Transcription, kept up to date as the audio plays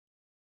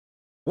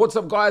What's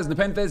up guys,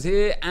 NepentheZ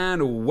here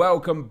and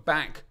welcome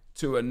back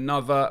to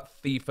another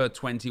FIFA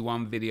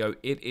 21 video.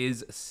 It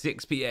is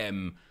 6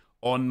 PM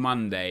on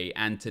Monday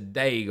and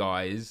today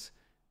guys,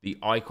 the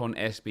Icon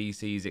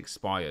SBCs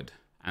expired.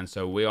 And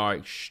so we are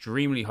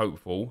extremely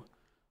hopeful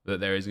that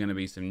there is going to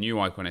be some new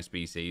Icon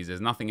SBCs. There's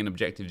nothing in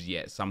objectives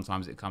yet.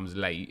 Sometimes it comes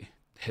late.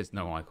 There's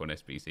no Icon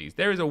SBCs.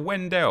 There is a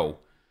Wendell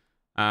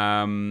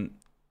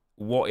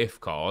what if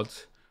card,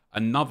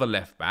 another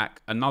left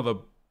back, another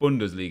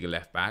Bundesliga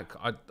left back.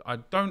 I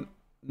don't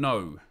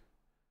know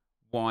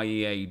why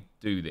EA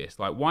do this.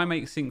 Like, why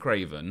make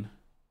Sincraven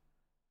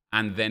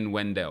and then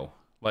Wendell?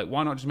 Like,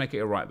 why not just make it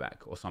a right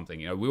back or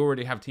something? You know, we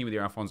already have Team of the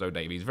Year Alphonso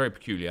Davies. Very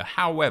peculiar.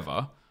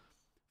 However,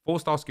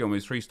 4-star skill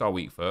moves, 3-star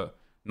weak foot,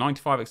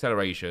 95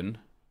 acceleration,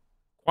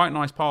 quite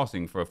nice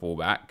passing for a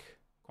fullback,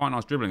 quite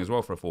nice dribbling as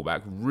well for a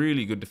fullback,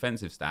 really good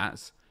defensive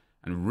stats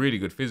and really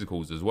good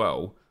physicals as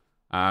well.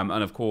 And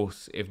of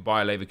course, if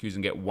Bayer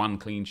Leverkusen get one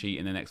clean sheet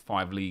in the next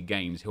 5 league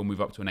games, he'll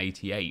move up to an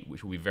 88,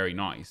 which will be very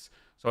nice.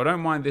 So I don't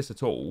mind this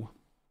at all.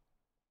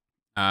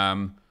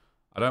 I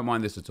don't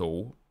mind this at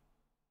all.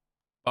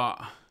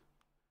 But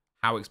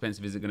how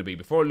expensive is it going to be?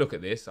 Before I look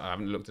at this, I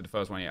haven't looked at the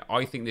first one yet.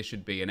 I think this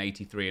should be an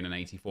 83 and an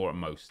 84 at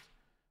most.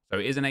 So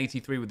it is an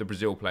 83 with the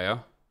Brazil player,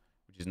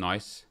 which is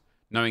nice.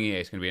 Knowing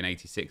it's going to be an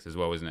 86 as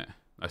well, isn't it?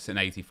 That's an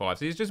 85.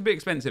 So it's just a bit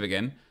expensive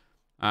again.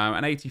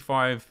 An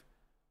 85...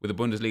 with a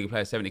Bundesliga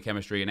player, 70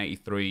 chemistry, and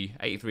 83.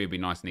 83 would be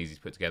nice and easy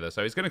to put together.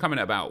 So it's going to come in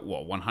at about,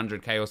 what,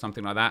 100k or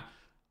something like that.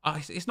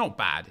 It's not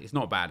bad. It's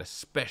not bad,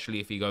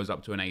 especially if he goes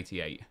up to an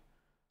 88.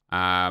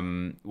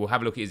 We'll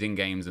have a look at his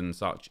in-games and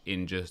such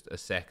in just a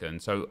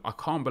second. So I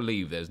can't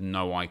believe there's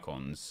no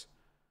icons.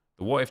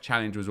 The What If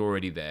Challenge was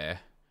already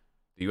there.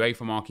 The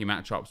UEFA Marquee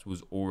Matchups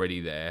was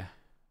already there.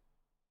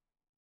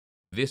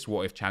 This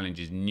What If Challenge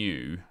is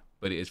new,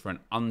 but it is for an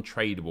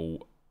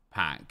untradeable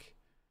pack.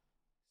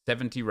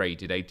 70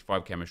 rated,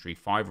 85 chemistry,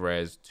 5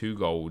 rares, 2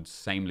 golds,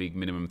 same league,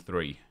 minimum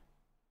 3.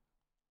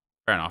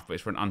 Fair enough, but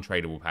it's for an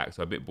untradeable pack,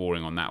 so a bit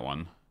boring on that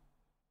one.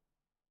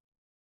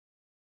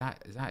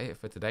 Is that it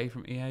for today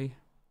from EA?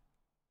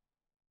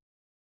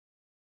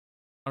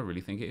 I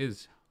really think it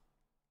is.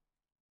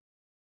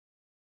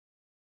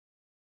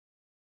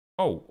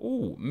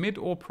 Oh, mid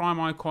or prime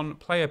icon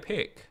player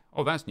pick.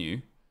 Oh, that's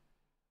new.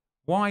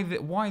 Why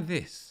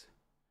this?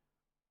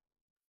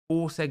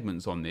 4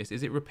 segments on this.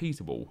 Is it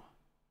repeatable?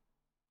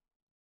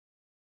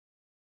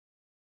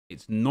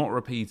 It's not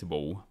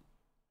repeatable.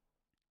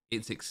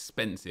 It's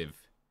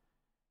expensive.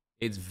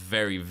 It's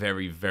very,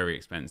 very, very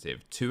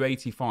expensive. 2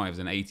 85s,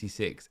 an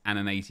 86, and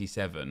an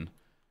 87,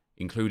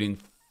 including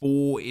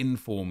 4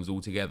 informs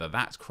altogether.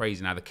 That's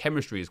crazy. Now, the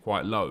chemistry is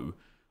quite low.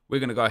 We're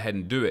going to go ahead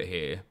and do it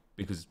here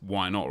because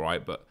why not,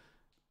 right? But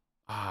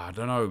I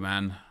don't know,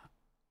 man.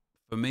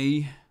 For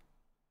me,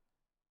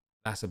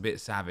 that's a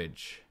bit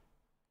savage.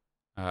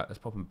 Let's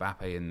pop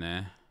Mbappe in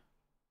there.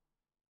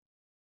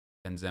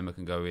 Benzema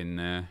can go in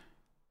there.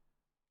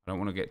 I don't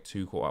want to get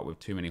too caught up with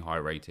too many high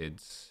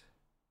rateds.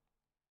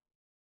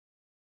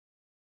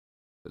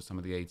 Put some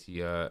of the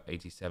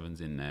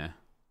 87s in there.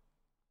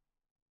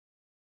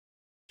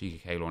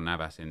 Chica Kaylor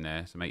Navas in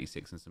there. Some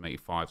 86 and some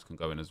 85s can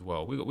go in as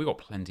well. We got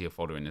plenty of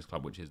fodder in this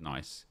club, which is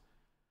nice.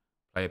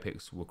 Player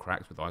picks were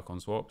cracked with icon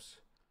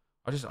swaps.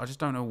 I just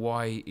don't know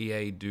why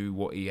EA do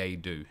what EA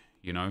do,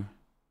 you know?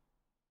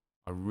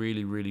 I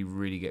really, really,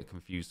 really get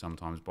confused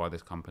sometimes by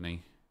this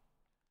company.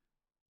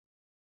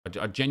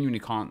 I genuinely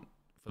can't,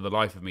 for the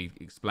life of me,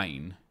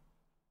 explain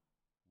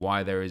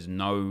why there is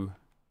no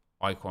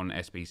icon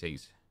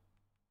SBCs.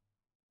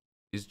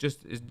 There's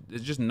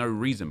just no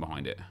reason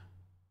behind it.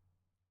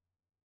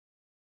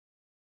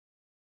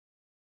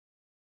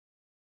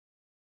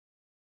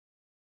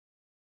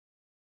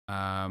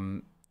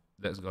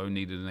 Let's go.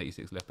 Needed an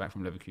 86 left back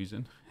from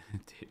Leverkusen.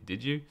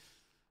 Did you?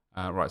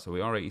 Right, so we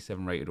are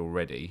 87 rated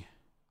already.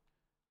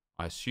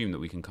 I assume that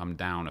we can come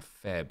down a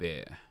fair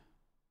bit.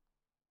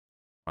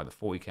 Right, the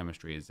 40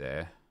 chemistry is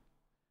there.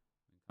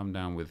 Come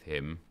down with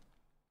him.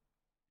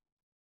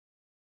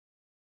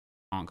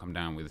 Can't come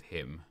down with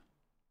him.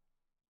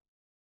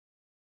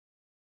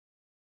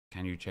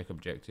 Can you check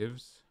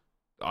objectives?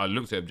 I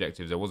looked at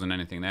objectives. There wasn't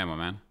anything there, my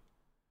man.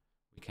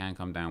 We can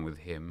come down with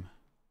him. I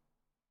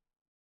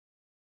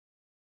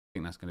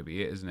think that's going to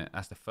be it, isn't it?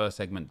 That's the first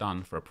segment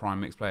done for a Prime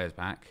Mixed Players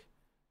pack.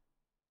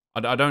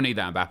 I don't need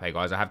that Mbappe,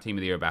 guys. I have Team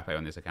of the Year Mbappe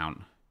on this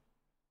account.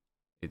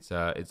 It's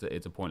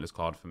a pointless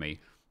card for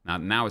me.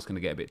 Now it's going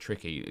to get a bit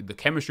tricky. The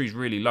chemistry is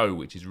really low,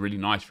 which is really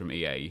nice from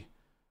EA.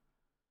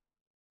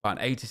 But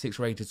an 86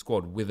 rated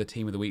squad with a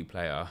Team of the Week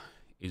player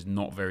is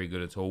not very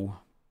good at all.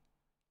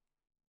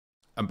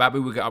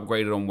 Mbappe will get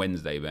upgraded on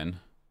Wednesday, then.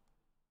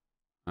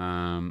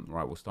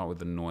 Right, we'll start with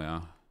the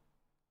Neuer.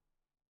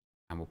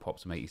 And we'll pop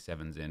some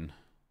 87s in.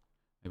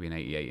 Maybe an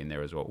 88 in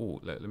there as well. Oh,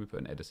 let me put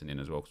an Edison in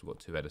as well, because we've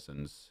got 2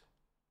 Edisons.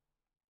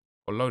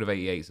 Got a load of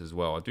 88s as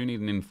well. I do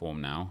need an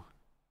inform now.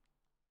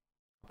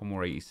 A couple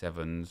more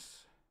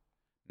 87s.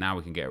 Now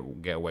we can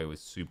get away with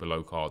super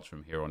low cards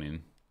from here on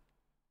in.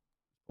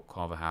 Put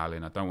Carvajal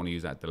in. I don't want to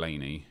use that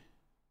Delaney.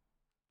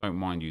 Don't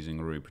mind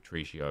using Rui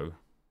Patricio.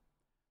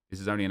 This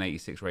is only an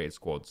 86 rated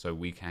squad, so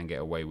we can get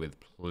away with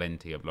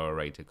plenty of lower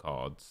rated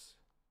cards.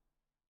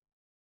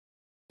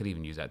 Could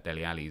even use that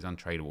Dele Alli. He's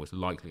untradeable. It's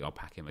likely I'll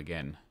pack him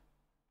again.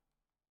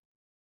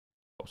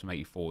 Pop some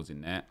 84s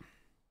in there.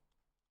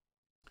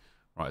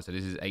 Right, so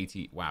this is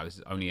 80. Wow, this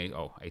is only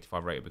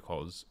 85 rated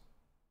because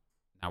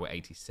now we're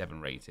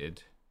 87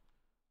 rated.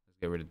 Let's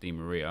get rid of Di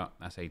Maria.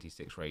 That's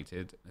 86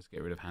 rated. Let's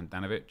get rid of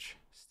Handanovic.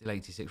 Still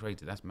 86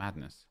 rated. That's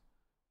madness.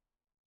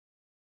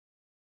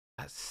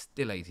 That's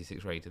still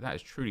 86 rated. That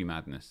is truly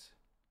madness.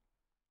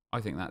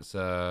 I think that's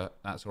all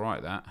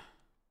right. That.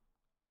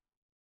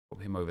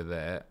 Pop him over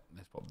there.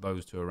 Let's pop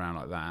those two around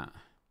like that.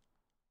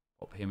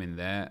 Pop him in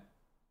there.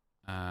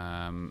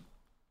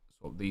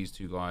 Swap these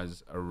two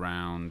guys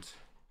around.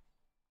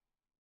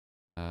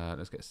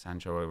 Let's get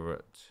Sancho over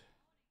at.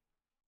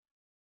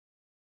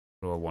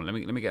 What do I want? Let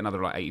me get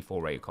another like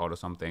 84 rated card or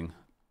something.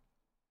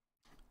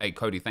 Hey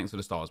Cody, thanks for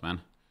the stars,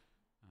 man.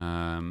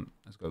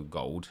 Let's go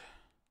gold.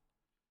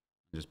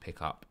 Just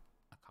pick up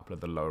a couple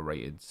of the lower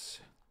rateds.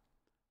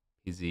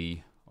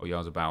 Izzy,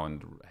 Oyarzabal,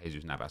 and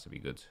Jesus Navas would be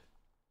good.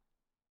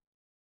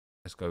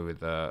 Let's go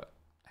with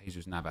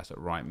Jesus Navas at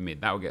right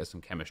mid. That will get us some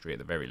chemistry at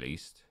the very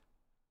least.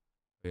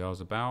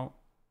 Oyarzabal.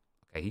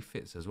 Okay, he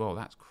fits as well.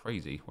 That's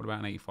crazy. What about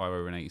an 85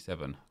 over an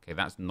 87? Okay,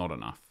 that's not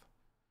enough.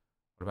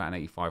 What about an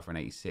 85 for an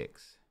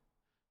 86?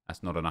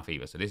 That's not enough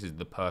either. So this is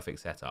the perfect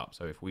setup.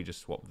 So if we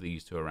just swap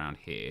these two around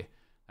here,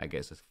 that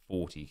gets us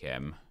 40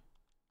 chem.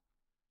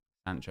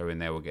 Sancho in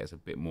there will get us a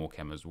bit more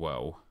chem as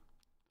well.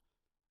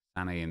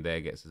 Sané in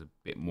there gets us a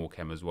bit more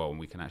chem as well. And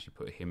we can actually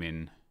put him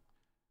in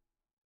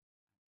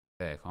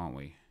there, can't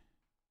we?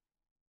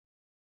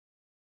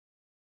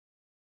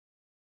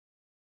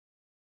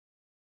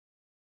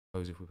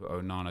 Suppose if we put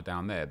Onana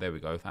down there, there we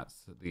go.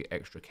 That's the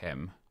extra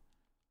chem.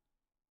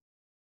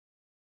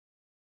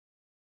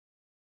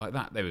 Like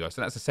that. There we go.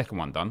 So that's the second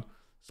one done.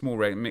 Small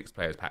rate mixed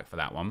players pack for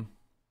that one.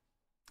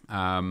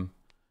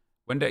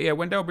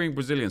 Wendell being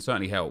Brazilian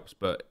certainly helps,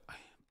 but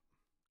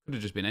could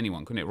have just been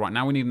anyone, couldn't it? Right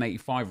now we need an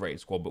 85 rated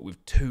squad, but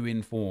with 2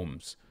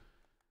 informs.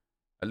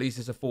 At least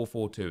it's a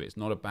 4-4-2. It's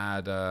not a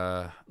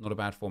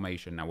bad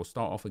formation. Now we'll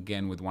start off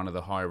again with one of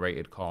the high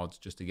rated cards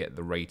just to get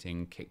the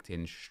rating kicked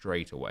in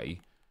straight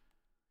away.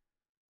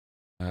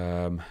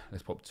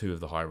 Let's pop 2 of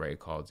the high rated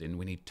cards in.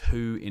 We need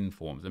 2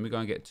 informs. Let me go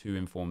and get 2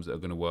 informs that are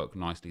going to work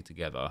nicely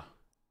together.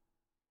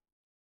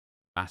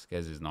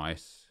 Vasquez is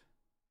nice.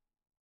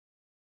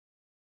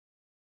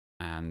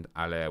 And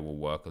Allaire will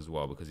work as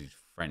well because he's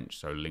French,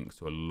 so links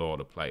to a lot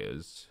of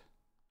players.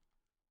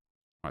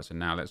 Right, so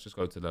now let's just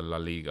go to the La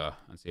Liga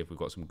and see if we've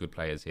got some good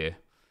players here.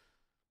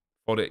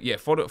 Fodder.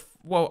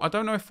 Well, I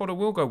don't know if Fodder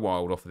will go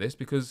wild off of this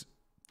because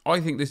I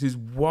think this is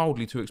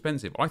wildly too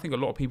expensive. I think a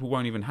lot of people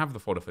won't even have the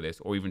fodder for this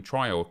or even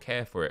try or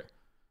care for it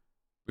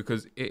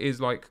because it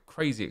is like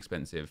crazy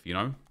expensive, you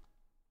know?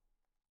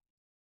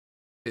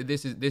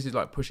 This is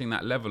like pushing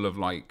that level of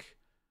like,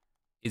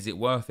 is it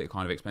worth it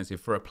kind of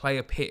expensive for a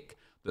player pick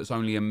that's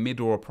only a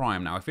mid or a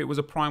prime. Now, if it was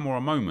a prime or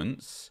a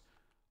moments,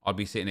 I'd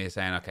be sitting here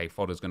saying, okay,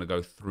 fodder's going to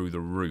go through the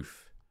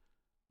roof.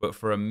 But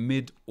for a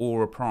mid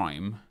or a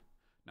prime,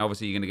 now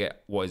obviously you're going to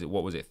get,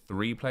 what was it,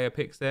 3 player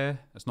picks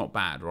there? That's not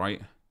bad,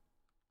 right?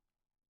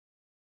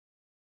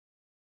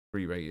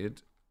 3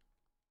 rated.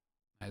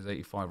 There's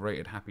 85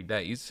 rated, happy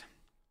days.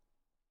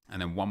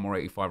 And then 1 more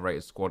 85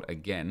 rated squad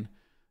again,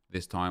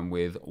 this time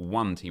with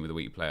 1 team of the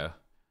week player.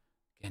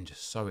 Again,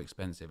 just so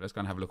expensive. Let's go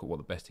and have a look at what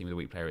the best team of the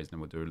week player is, and then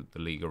we'll do the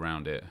league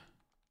around it.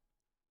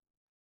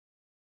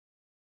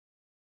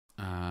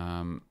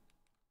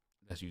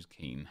 Let's use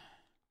Keane.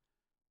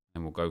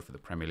 And we'll go for the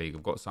Premier League.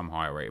 I've got some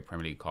higher rated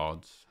Premier League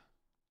cards.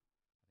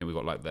 I think we've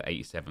got like the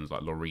 87s,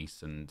 like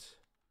Lloris and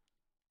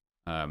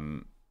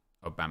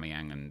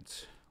Aubameyang and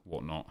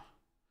whatnot.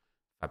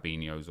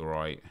 Fabinho's all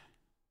right.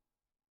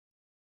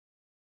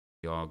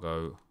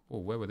 Thiago. Oh,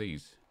 where were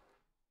these?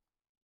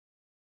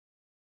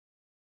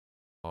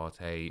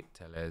 Partey,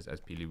 Tellez,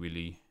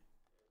 Azpilicueta,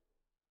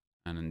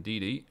 and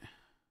Ndidi.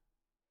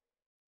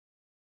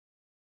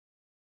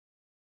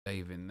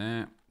 Dave in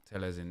there.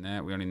 Tellez in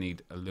there. We only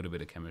need a little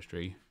bit of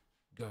chemistry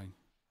going.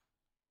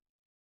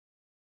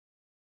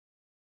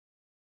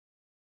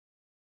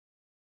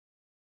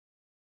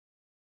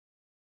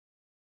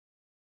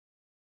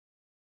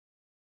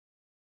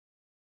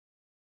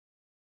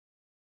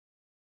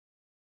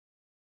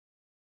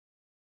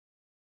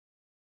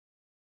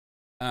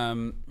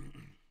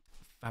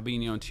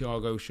 Fabinho and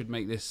Thiago should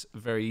make this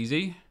very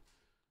easy.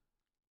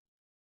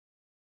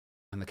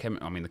 And the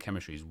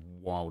chemistry is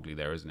wildly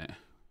there, isn't it?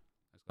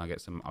 Let's go and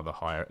get some other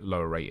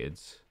lower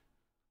rateds.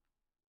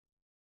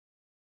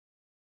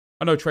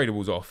 I know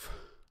Tradable's off.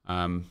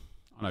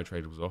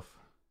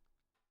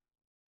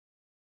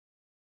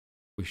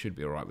 We should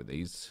be all right with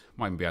these.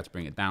 Might even be able to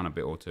bring it down a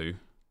bit or two.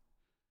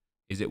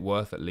 Is it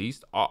worth at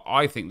least?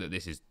 I think that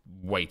this is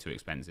way too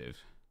expensive.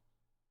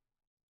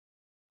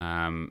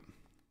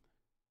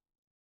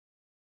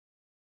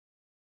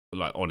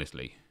 Like,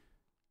 honestly.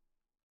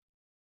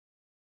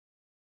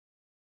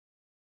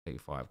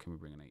 85. Can we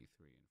bring an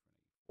 83 in for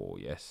an 84?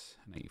 Yes.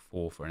 An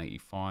 84 for an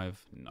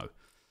 85? No.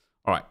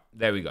 All right,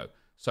 there we go.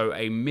 So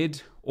a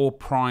mid or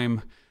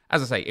prime,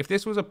 as I say, if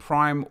this was a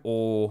prime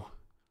or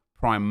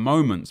prime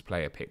moments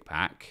player pick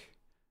pack,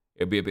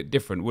 it'd be a bit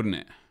different, wouldn't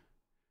it?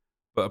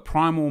 But a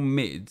prime or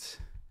mid,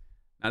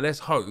 now let's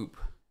hope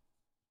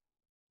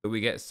that we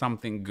get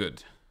something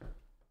good.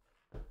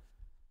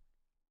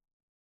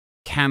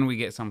 Can we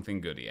get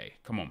something good, EA?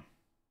 Come on.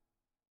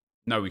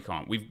 No, we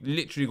can't. We've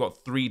literally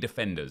got 3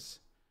 defenders.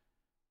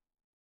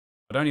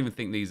 I don't even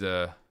think these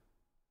are...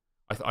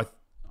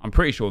 I'm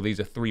pretty sure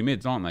these are 3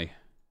 mids, aren't they?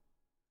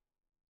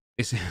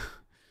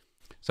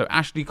 So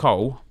Ashley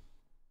Cole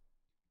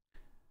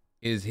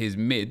is his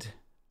mid,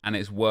 and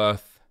it's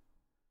worth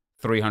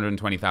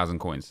 320,000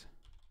 coins.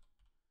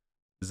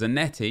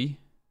 Zanetti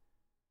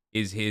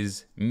is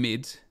his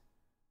mid,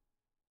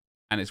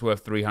 and it's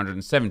worth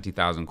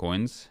 370,000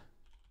 coins.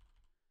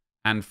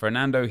 And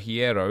Fernando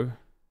Hierro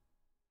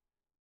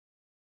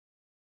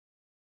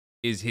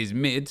is his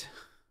mid,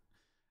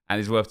 and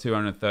is worth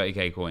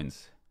 230k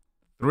coins.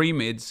 3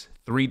 mids,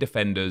 3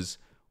 defenders,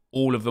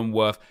 all of them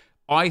worth...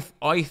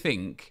 I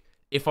think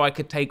if I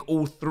could take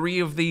all 3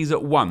 of these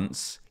at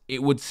once,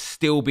 it would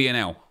still be an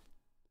L.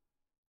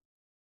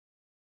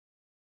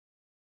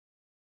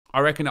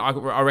 I reckon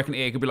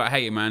EA could be like,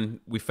 hey, man,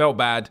 we felt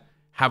bad,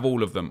 have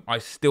all of them. I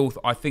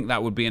think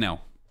that would be an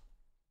L.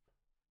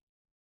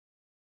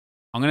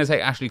 I'm going to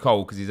take Ashley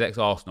Cole because he's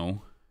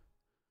ex-Arsenal,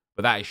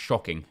 but that is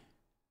shocking.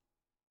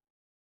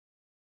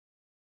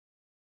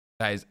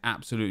 That is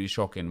absolutely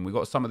shocking. We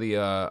got some of the,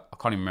 I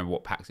can't even remember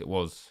what packs it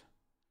was.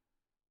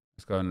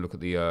 Let's go and look at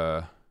the,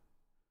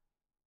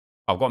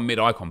 I've got a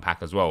mid-icon pack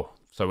as well.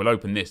 So we'll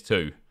open this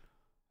too.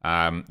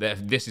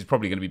 This is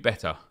probably going to be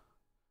better.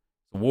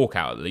 A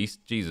walkout at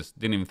least. Jesus,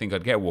 didn't even think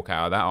I'd get a walkout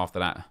out of that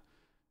after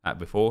that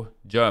before.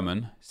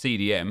 German,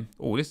 CDM.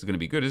 Oh, this is going to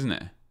be good, isn't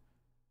it? Is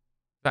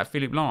that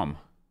Philipp Lahm?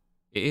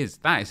 It is.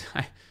 That is.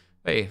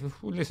 Hey,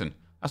 listen,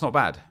 that's not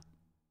bad.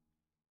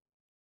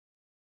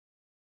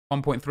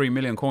 1.3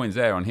 million coins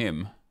there on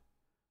him.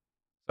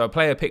 So a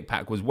player pick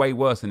pack was way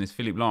worse than this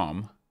Philipp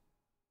Lahm.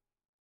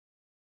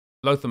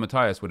 Lothar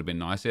Matthäus would have been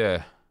nice,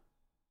 yeah.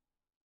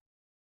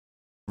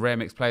 Rare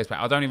mixed players pack.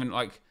 I don't even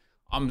like.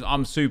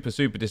 I'm super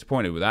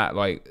disappointed with that.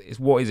 Like,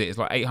 what is it? It's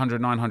like 800,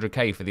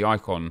 900k for the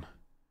icon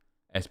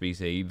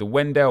SBC. The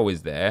Wendell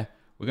is there.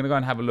 We're gonna go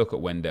and have a look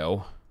at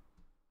Wendell.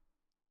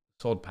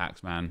 Sod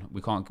packs, man. We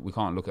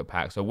can't look at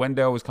packs. So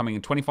Wendell is coming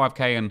in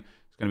 25k, and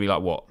it's gonna be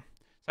like what?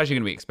 It's actually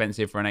gonna be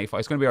expensive for an 85.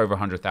 It's gonna be over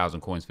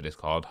 100,000 coins for this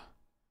card.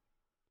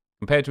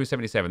 Compared to a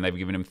 77, they've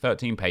given him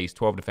 13 pace,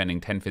 12 defending,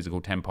 10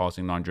 physical, 10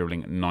 passing, 9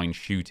 dribbling, 9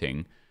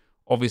 shooting.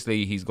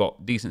 Obviously, he's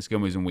got decent skill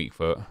moves and weak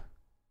foot.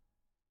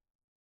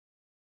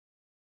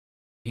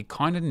 He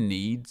kind of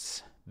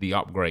needs the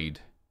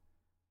upgrade.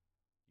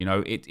 You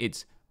know,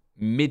 it's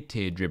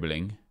mid-tier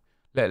dribbling.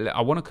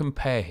 I want to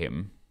compare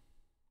him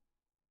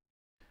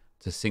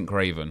to Sink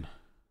Raven.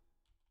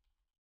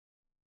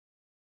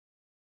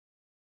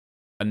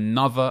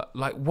 Another,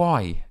 like,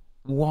 why?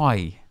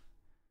 Why?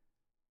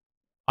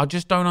 I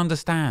just don't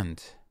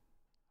understand,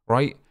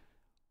 right?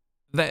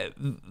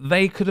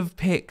 They could have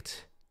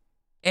picked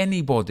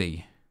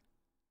anybody.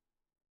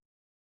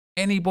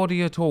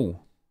 Anybody at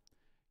all.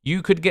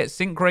 You could get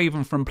Sink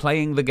Raven from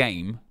playing the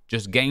game,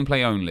 just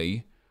gameplay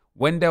only.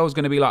 Wendell's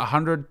going to be like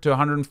 100 to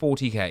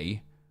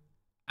 140k.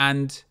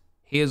 And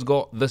he has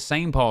got the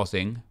same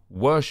passing,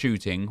 worse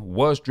shooting,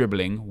 worse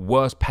dribbling,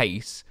 worse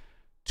pace,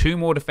 2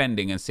 more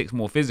defending and 6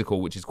 more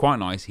physical, which is quite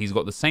nice. He's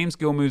got the same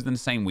skill moves and the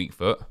same weak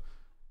foot.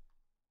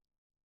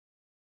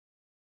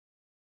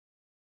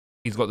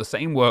 He's got the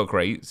same work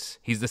rates.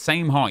 He's the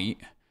same height.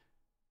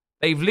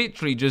 They've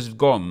literally just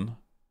gone,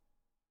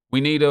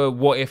 we need a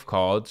what-if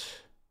card,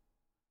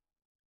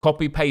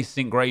 copy-paste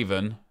Sink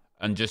Raven,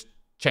 and just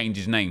change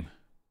his name.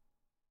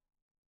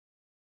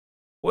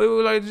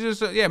 Well, like,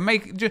 just, yeah,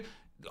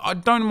 I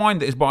don't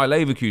mind that it's by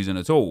Leverkusen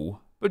at all,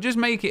 but just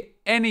make it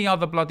any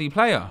other bloody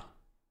player.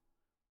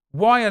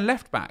 Why a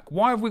left back?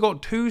 Why have we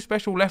got 2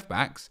 special left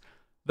backs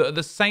that are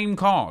the same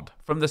card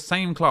from the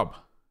same club?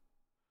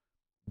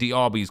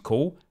 Diaby's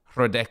cool.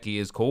 Hradecki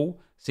is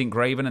cool. Sink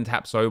Raven and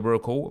Tapsoba are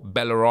cool.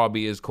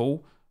 Bellarabi is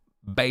cool.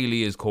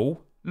 Bailey is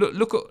cool.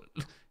 Look at,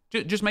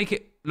 just make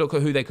it, look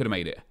at who they could have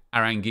made it.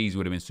 Aranguiz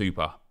would have been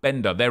super.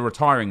 Bender, they're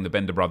retiring the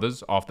Bender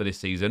brothers after this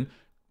season.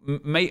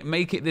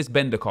 Make it this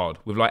Bender card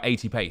with like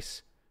 80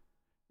 pace.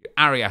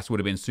 Arias would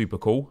have been super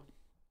cool.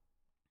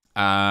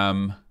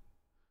 Demir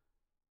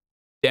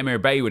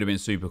Bay would have been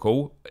super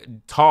cool.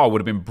 Tar would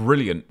have been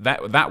brilliant.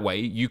 That way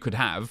you could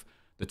have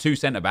the 2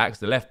 centre backs,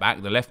 the left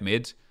back, the left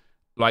mid.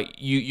 Like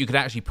you could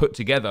actually put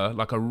together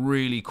like a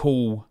really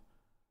cool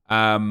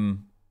Bayer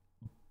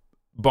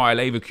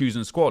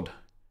Leverkusen squad.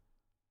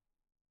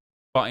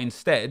 But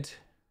instead,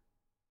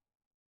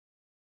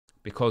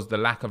 because the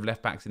lack of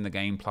left backs in the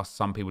game, plus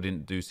some people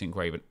didn't do Sink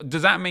Raven.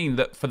 Does that mean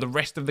that for the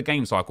rest of the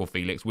game cycle,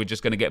 Felix, we're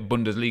just going to get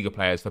Bundesliga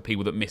players for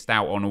people that missed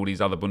out on all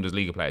these other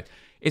Bundesliga players?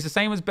 It's the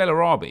same as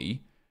Bellarabi.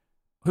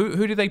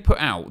 Who did they put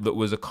out that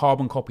was a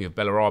carbon copy of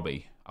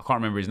Bellarabi? I can't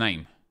remember his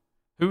name.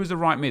 Who was the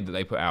right mid that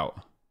they put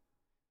out?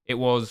 It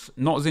was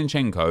not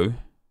Zinchenko.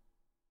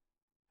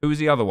 Who was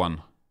the other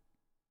one?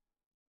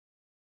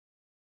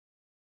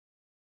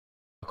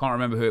 I can't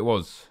remember who it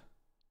was.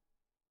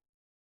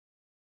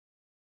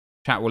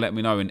 Chat will let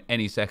me know in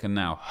any second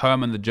now.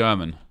 Herman the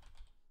German.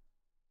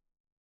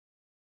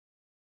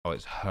 Oh,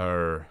 it's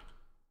Herman.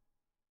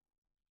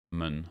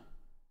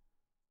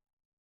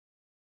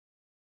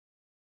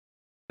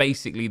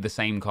 Basically the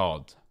same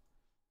card.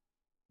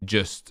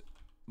 Just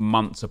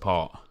months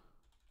apart.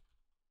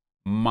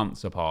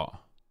 Months apart.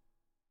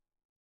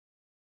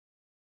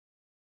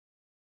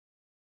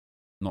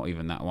 Not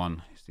even that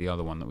one. It's the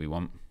other one that we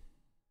want.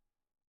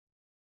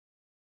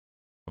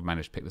 I've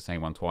managed to pick the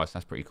same one twice.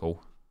 That's pretty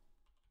cool.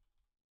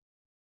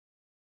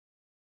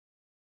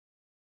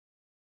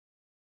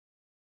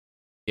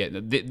 Yeah,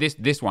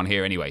 this one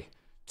here anyway.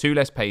 2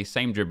 less pace,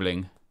 same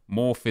dribbling,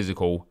 more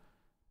physical,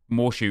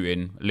 more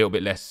shooting, a little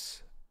bit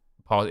less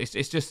pass.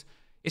 It's just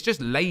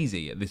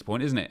lazy at this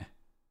point, isn't it?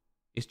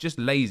 It's just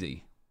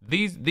lazy.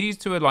 These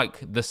two are like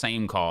the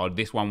same card.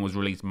 This one was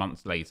released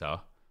months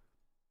later.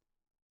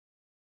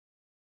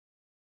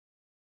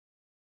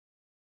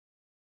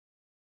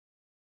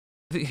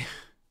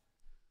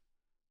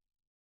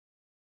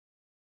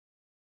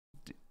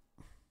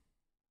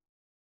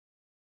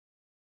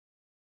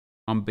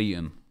 I'm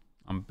beaten.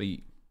 I'm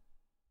beat.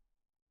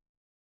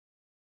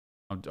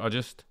 I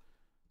just...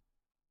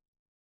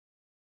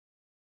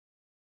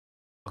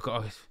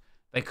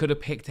 They could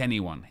have picked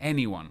anyone.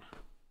 Anyone.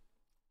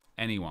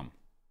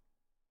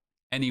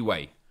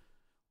 Anyway,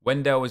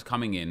 Wendell is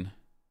coming in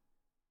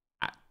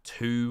at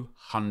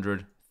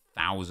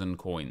 200,000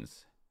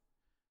 coins.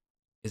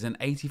 Is an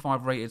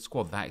 85 rated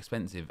squad that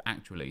expensive,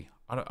 actually?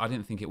 I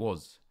didn't think it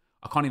was.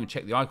 I can't even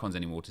check the icons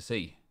anymore to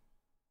see.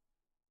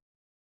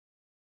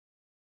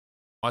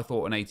 I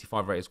thought an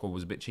 85 rated squad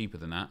was a bit cheaper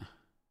than that.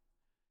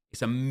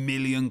 It's 1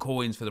 million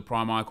coins for the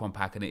Prime Icon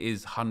pack, and it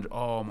is 100.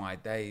 Oh, my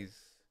days.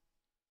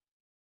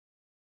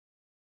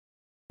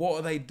 What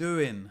are they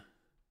doing?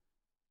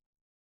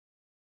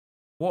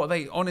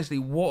 Honestly,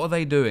 what are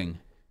they doing?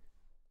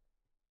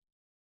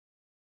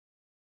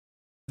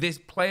 This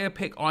player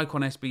pick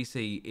icon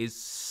SBC is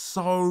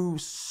so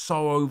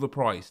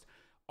overpriced.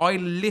 I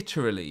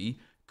literally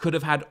could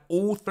have had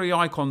all 3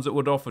 icons that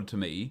were offered to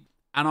me,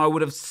 and I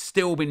would have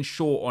still been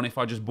short on if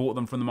I just bought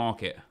them from the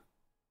market.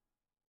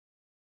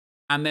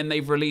 And then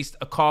they've released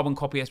a carbon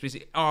copy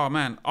SBC. Oh,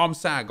 man, I'm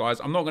sad, guys.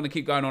 I'm not going to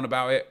keep going on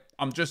about it.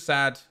 I'm just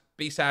sad.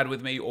 Be sad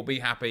with me or be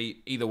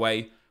happy. Either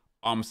way,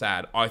 I'm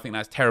sad. I think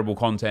that's terrible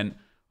content.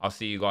 I'll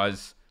see you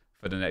guys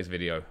for the next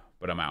video,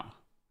 but I'm out.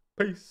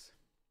 Peace.